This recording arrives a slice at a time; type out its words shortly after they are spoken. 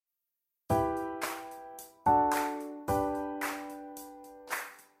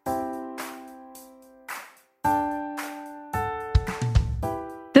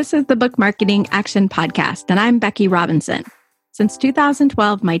This is the Book Marketing Action Podcast, and I'm Becky Robinson. Since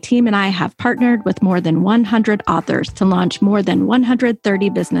 2012, my team and I have partnered with more than 100 authors to launch more than 130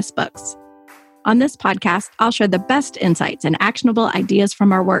 business books. On this podcast, I'll share the best insights and actionable ideas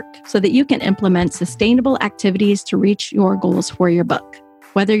from our work so that you can implement sustainable activities to reach your goals for your book.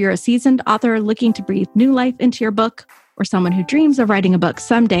 Whether you're a seasoned author looking to breathe new life into your book or someone who dreams of writing a book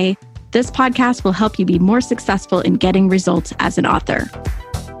someday, this podcast will help you be more successful in getting results as an author.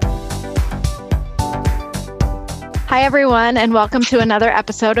 Hi, everyone, and welcome to another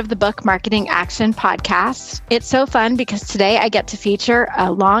episode of the Book Marketing Action Podcast. It's so fun because today I get to feature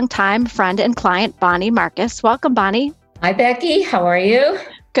a longtime friend and client, Bonnie Marcus. Welcome, Bonnie. Hi, Becky. How are you?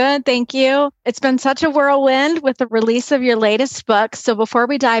 Good, thank you. It's been such a whirlwind with the release of your latest book. So before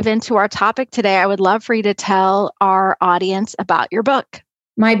we dive into our topic today, I would love for you to tell our audience about your book.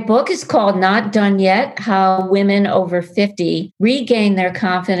 My book is called Not Done Yet: How Women Over 50 Regain Their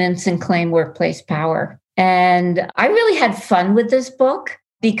Confidence and Claim Workplace Power. And I really had fun with this book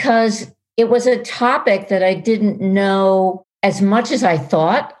because it was a topic that I didn't know as much as I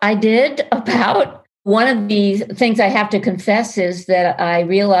thought I did about. One of the things I have to confess is that I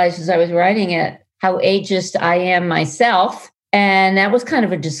realized as I was writing it how ageist I am myself. And that was kind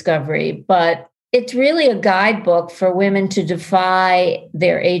of a discovery. But it's really a guidebook for women to defy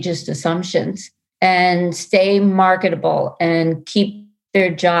their ageist assumptions and stay marketable and keep their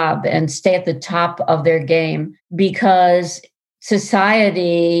job and stay at the top of their game, because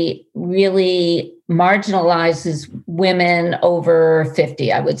society really marginalizes women over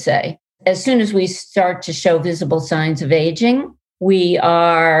 50, I would say. As soon as we start to show visible signs of aging, we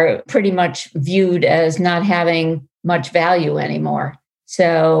are pretty much viewed as not having much value anymore.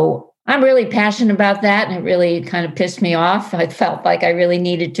 So I'm really passionate about that, and it really kind of pissed me off. I felt like I really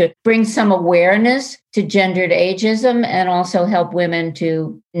needed to bring some awareness to gendered ageism and also help women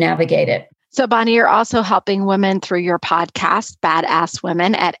to navigate it. So, Bonnie, you're also helping women through your podcast, Badass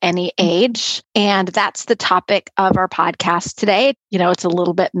Women at Any Age. And that's the topic of our podcast today. You know, it's a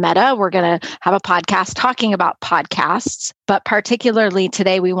little bit meta. We're going to have a podcast talking about podcasts, but particularly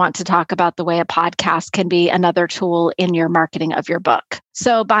today, we want to talk about the way a podcast can be another tool in your marketing of your book.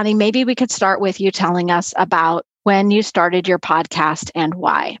 So, Bonnie, maybe we could start with you telling us about when you started your podcast and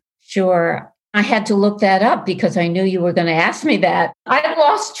why. Sure. I had to look that up because I knew you were going to ask me that. I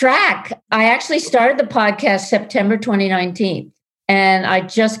lost track. I actually started the podcast September 2019, and I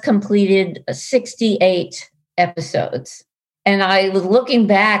just completed 68 episodes. And I was looking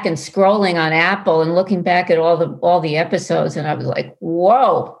back and scrolling on Apple and looking back at all the episodes, and I was like,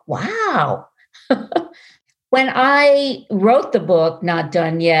 whoa, wow. When I wrote the book, Not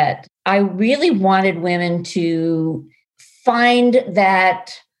Done Yet, I really wanted women to find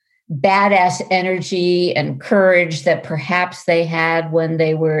that badass energy and courage that perhaps they had when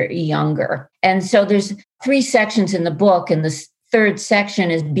they were younger. And so there's 3 sections in the book, and the third section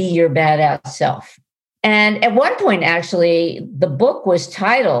is Be Your Badass Self. And at one point, actually, the book was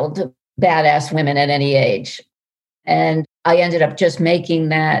titled Badass Women at Any Age. And I ended up just making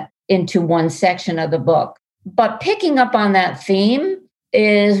that into one section of the book. But picking up on that theme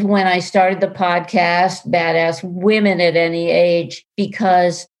is when I started the podcast, Badass Women at Any Age,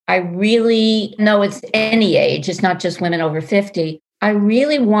 because I really know it's any age. It's not just women over 50. I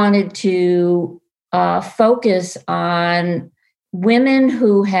really wanted to focus on women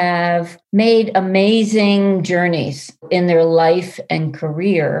who have made amazing journeys in their life and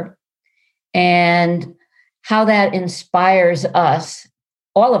career, and how that inspires us,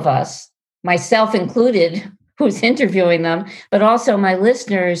 all of us, myself included, who's interviewing them, but also my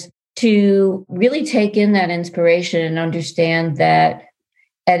listeners, to really take in that inspiration and understand that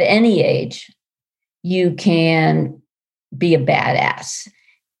at any age, you can be a badass.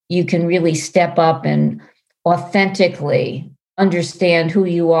 You can really step up and authentically understand who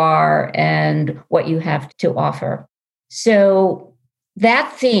you are and what you have to offer. So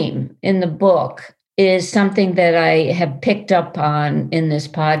that theme in the book is something that I have picked up on in this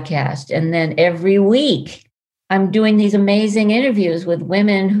podcast. And then every week, I'm doing these amazing interviews with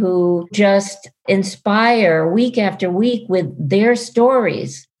women who just inspire week after week with their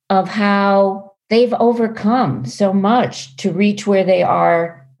stories of how they've overcome so much to reach where they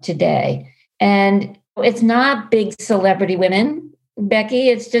are today. And it's not big celebrity women, Becky.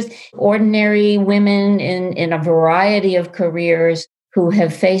 It's just ordinary women in a variety of careers who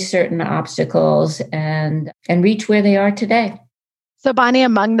have faced certain obstacles and reach where they are today. So, Bonnie,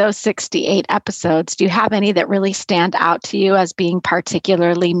 among those 68 episodes, do you have any that really stand out to you as being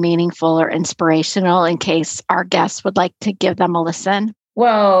particularly meaningful or inspirational in case our guests would like to give them a listen?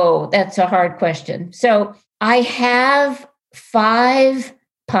 Whoa, that's a hard question. So I have 5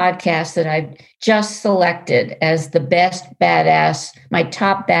 podcast that I've just selected as the best badass, my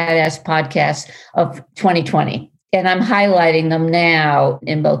top badass podcast of 2020. And I'm highlighting them now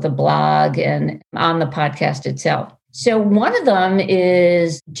in both the blog and on the podcast itself. So one of them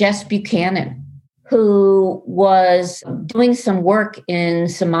is Jess Buchanan, who was doing some work in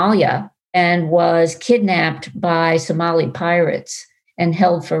Somalia and was kidnapped by Somali pirates and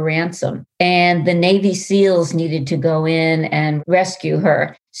held for ransom. And the Navy SEALs needed to go in and rescue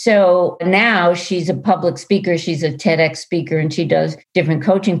her. So now she's a public speaker. She's a TEDx speaker, and she does different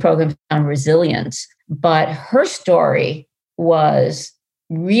coaching programs on resilience. But her story was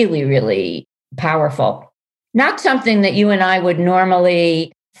really, really powerful. Not something that you and I would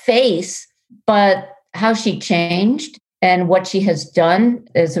normally face, but how she changed and what she has done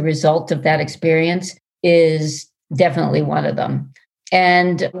as a result of that experience is definitely one of them.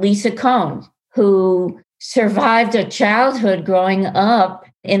 And Lisa Cohn, who survived a childhood growing up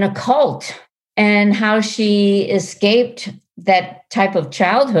in a cult, and how she escaped that type of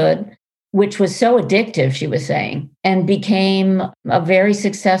childhood, which was so addictive, she was saying, and became a very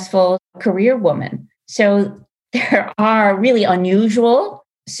successful career woman. So there are really unusual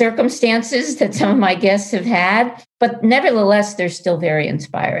circumstances that some of my guests have had, but nevertheless, they're still very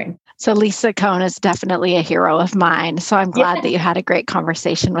inspiring. So Lisa Cohn is definitely a hero of mine. So I'm glad that you had a great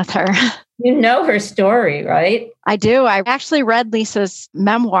conversation with her. You know her story, right? I do. I actually read Lisa's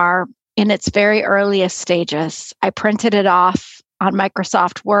memoir in its very earliest stages. I printed it off on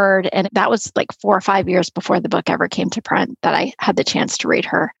Microsoft Word, and that was like 4 or 5 years before the book ever came to print that I had the chance to read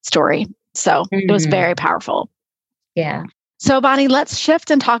her story. So it was very powerful. Yeah. So Bonnie, let's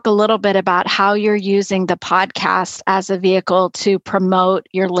shift and talk a little bit about how you're using the podcast as a vehicle to promote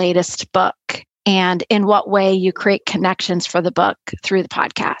your latest book and in what way you create connections for the book through the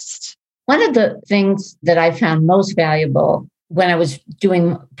podcast. One of the things that I found most valuable when I was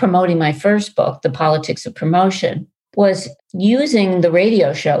promoting my first book, The Politics of Promotion, was using the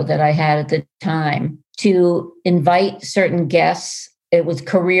radio show that I had at the time to invite certain guests. It was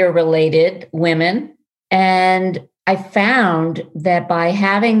career-related women, and I found that by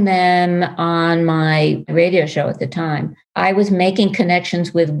having them on my radio show at the time, I was making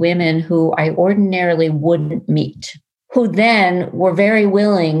connections with women who I ordinarily wouldn't meet, who then were very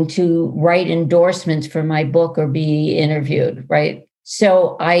willing to write endorsements for my book or be interviewed, right?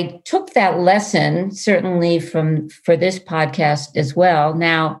 So I took that lesson, certainly for this podcast as well.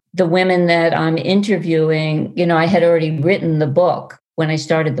 Now, the women that I'm interviewing, I had already written the book when I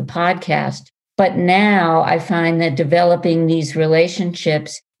started the podcast. But now I find that developing these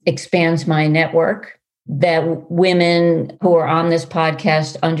relationships expands my network, that women who are on this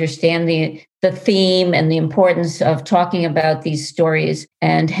podcast understand the theme and the importance of talking about these stories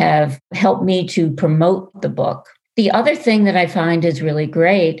and have helped me to promote the book. The other thing that I find is really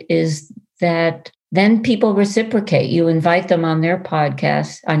great is that then people reciprocate. You invite them on their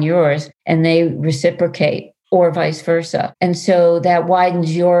podcast, on yours, and they reciprocate, or vice versa. And so that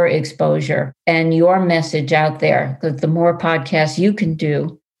widens your exposure and your message out there. Because the more podcasts you can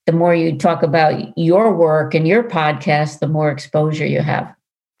do, the more you talk about your work and your podcast, the more exposure you have.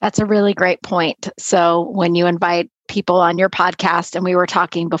 That's a really great point. So when you invite people on your podcast, and we were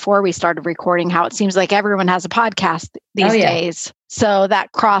talking before we started recording how it seems like everyone has a podcast these days. So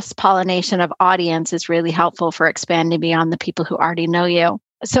that cross-pollination of audience is really helpful for expanding beyond the people who already know you.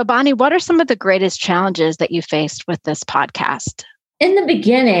 So Bonnie, what are some of the greatest challenges that you faced with this podcast? In the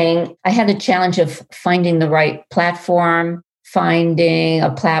beginning, I had the challenge of finding the right platform, finding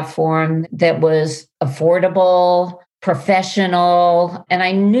a platform that was affordable, professional. And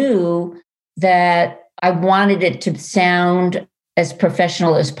I knew that I wanted it to sound as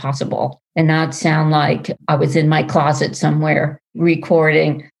professional as possible and not sound like I was in my closet somewhere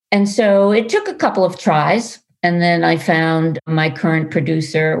recording. And so it took a couple of tries. And then I found my current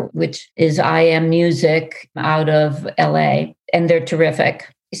producer, which is IM Music out of LA, and they're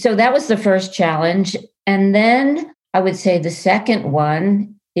terrific. So that was the first challenge. And then I would say the second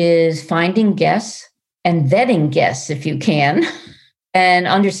one is finding guests and vetting guests if you can, and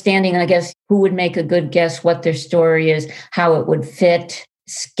understanding, I guess, who would make a good guest, what their story is, how it would fit.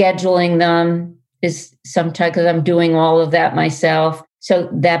 Scheduling them is sometimes, because I'm doing all of that myself. So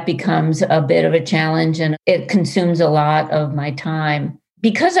that becomes a bit of a challenge, and it consumes a lot of my time.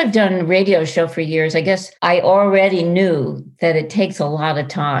 Because I've done a radio show for years, I guess I already knew that it takes a lot of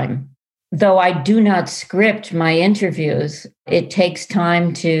time. Though I do not script my interviews, it takes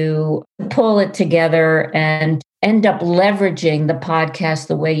time to pull it together and end up leveraging the podcast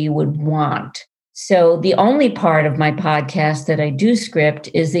the way you would want. So the only part of my podcast that I do script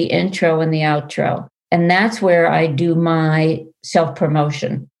is the intro and the outro. And that's where I do my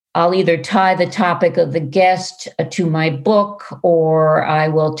self-promotion. I'll either tie the topic of the guest to my book, or I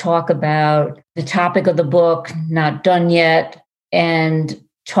will talk about the topic of the book, not done yet, and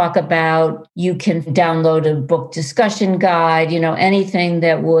talk about you can download a book discussion guide, anything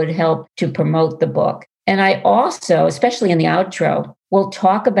that would help to promote the book. And I also, especially in the outro, will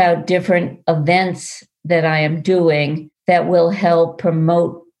talk about different events that I am doing that will help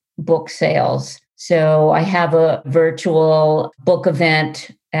promote book sales. So I have a virtual book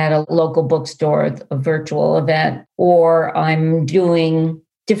event at a local bookstore, a virtual event, or I'm doing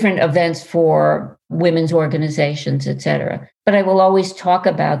different events for women's organizations, et cetera. But I will always talk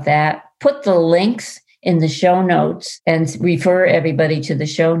about that, put the links in the show notes and refer everybody to the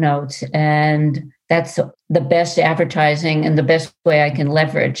show notes. And that's the best advertising and the best way I can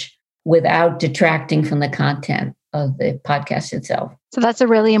leverage without detracting from the content of the podcast itself. So that's a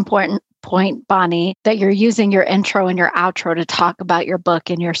really important point, Bonnie, that you're using your intro and your outro to talk about your book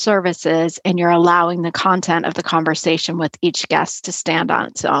and your services, and you're allowing the content of the conversation with each guest to stand on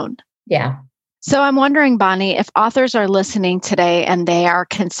its own. Yeah. So I'm wondering, Bonnie, if authors are listening today and they are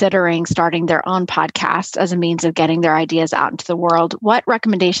considering starting their own podcast as a means of getting their ideas out into the world, what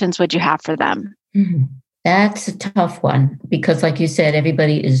recommendations would you have for them? Mm-hmm. That's a tough one because, like you said,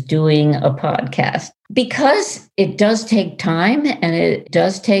 everybody is doing a podcast. Because it does take time and it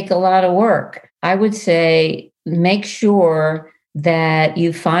does take a lot of work, I would say make sure that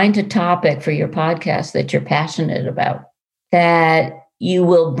you find a topic for your podcast that you're passionate about, that you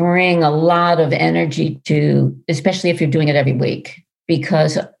will bring a lot of energy to, especially if you're doing it every week,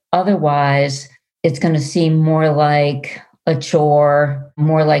 because otherwise it's going to seem more like a chore,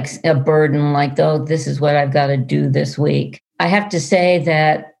 more like a burden, like, oh, this is what I've got to do this week. I have to say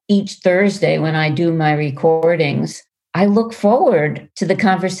that each Thursday when I do my recordings, I look forward to the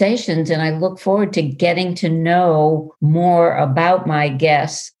conversations and I look forward to getting to know more about my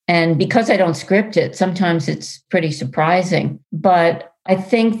guests. And because I don't script it, sometimes it's pretty surprising. But I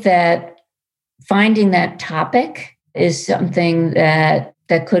think that finding that topic is something that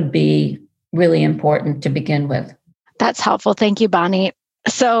could be really important to begin with. That's helpful. Thank you, Bonnie.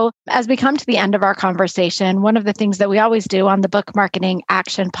 So as we come to the end of our conversation, one of the things that we always do on the Book Marketing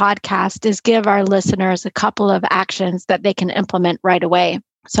Action podcast is give our listeners a couple of actions that they can implement right away.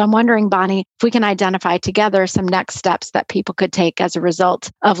 So I'm wondering, Bonnie, if we can identify together some next steps that people could take as a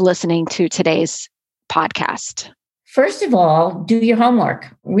result of listening to today's podcast. First of all, do your homework.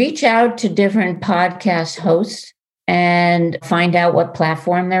 Reach out to different podcast hosts and find out what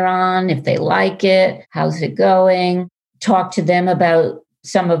platform they're on, if they like it, how's it going. Talk to them about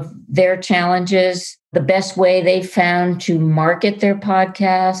some of their challenges, the best way they found to market their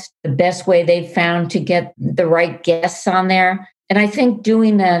podcast, the best way they found to get the right guests on there. And I think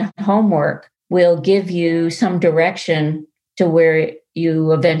doing that homework will give you some direction to where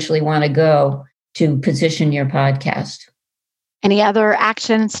you eventually want to go to position your podcast. Any other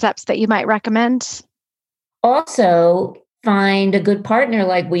action steps that you might recommend? Also, find a good partner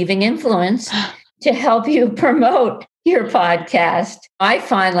like Weaving Influence to help you promote your podcast. I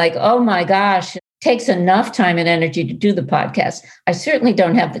find like, oh my gosh, it takes enough time and energy to do the podcast. I certainly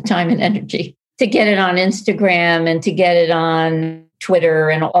don't have the time and energy to get it on Instagram and to get it on Twitter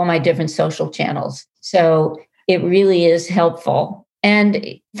and all my different social channels. So it really is helpful. And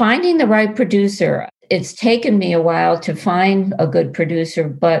finding the right producer, it's taken me a while to find a good producer,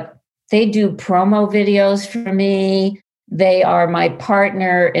 but they do promo videos for me. They are my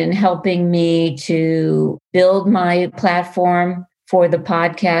partner in helping me to build my platform for the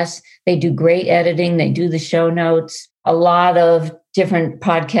podcast. They do great editing. They do the show notes. A lot of different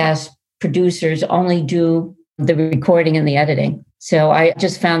podcast producers only do the recording and the editing. So I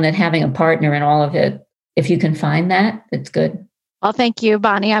just found that having a partner in all of it, if you can find that, it's good. Well, thank you,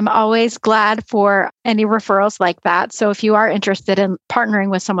 Bonnie. I'm always glad for any referrals like that. So if you are interested in partnering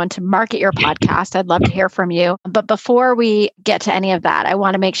with someone to market your podcast, I'd love to hear from you. But before we get to any of that, I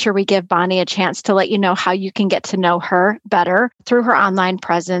want to make sure we give Bonnie a chance to let you know how you can get to know her better through her online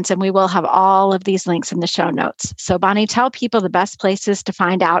presence. And we will have all of these links in the show notes. So Bonnie, tell people the best places to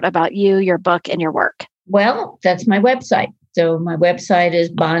find out about you, your book, and your work. Well, that's my website. So my website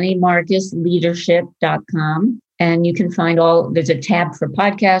is bonniemarcusleadership.com. And you can find there's a tab for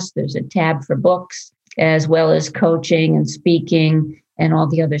podcasts, there's a tab for books, as well as coaching and speaking and all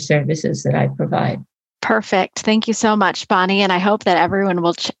the other services that I provide. Perfect. Thank you so much, Bonnie. And I hope that everyone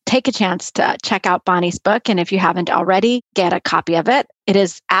will take a chance to check out Bonnie's book. And if you haven't already, get a copy of it. It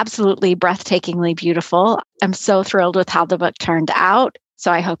is absolutely breathtakingly beautiful. I'm so thrilled with how the book turned out.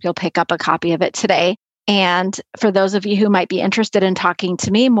 So I hope you'll pick up a copy of it today. And for those of you who might be interested in talking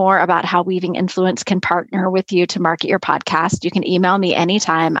to me more about how Weaving Influence can partner with you to market your podcast, you can email me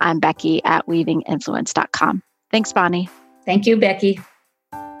anytime. I'm Becky@weavinginfluence.com. Thanks, Bonnie. Thank you, Becky.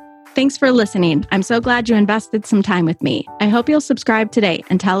 Thanks for listening. I'm so glad you invested some time with me. I hope you'll subscribe today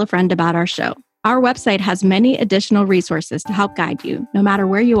and tell a friend about our show. Our website has many additional resources to help guide you, no matter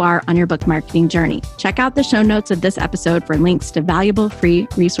where you are on your book marketing journey. Check out the show notes of this episode for links to valuable free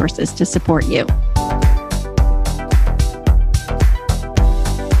resources to support you.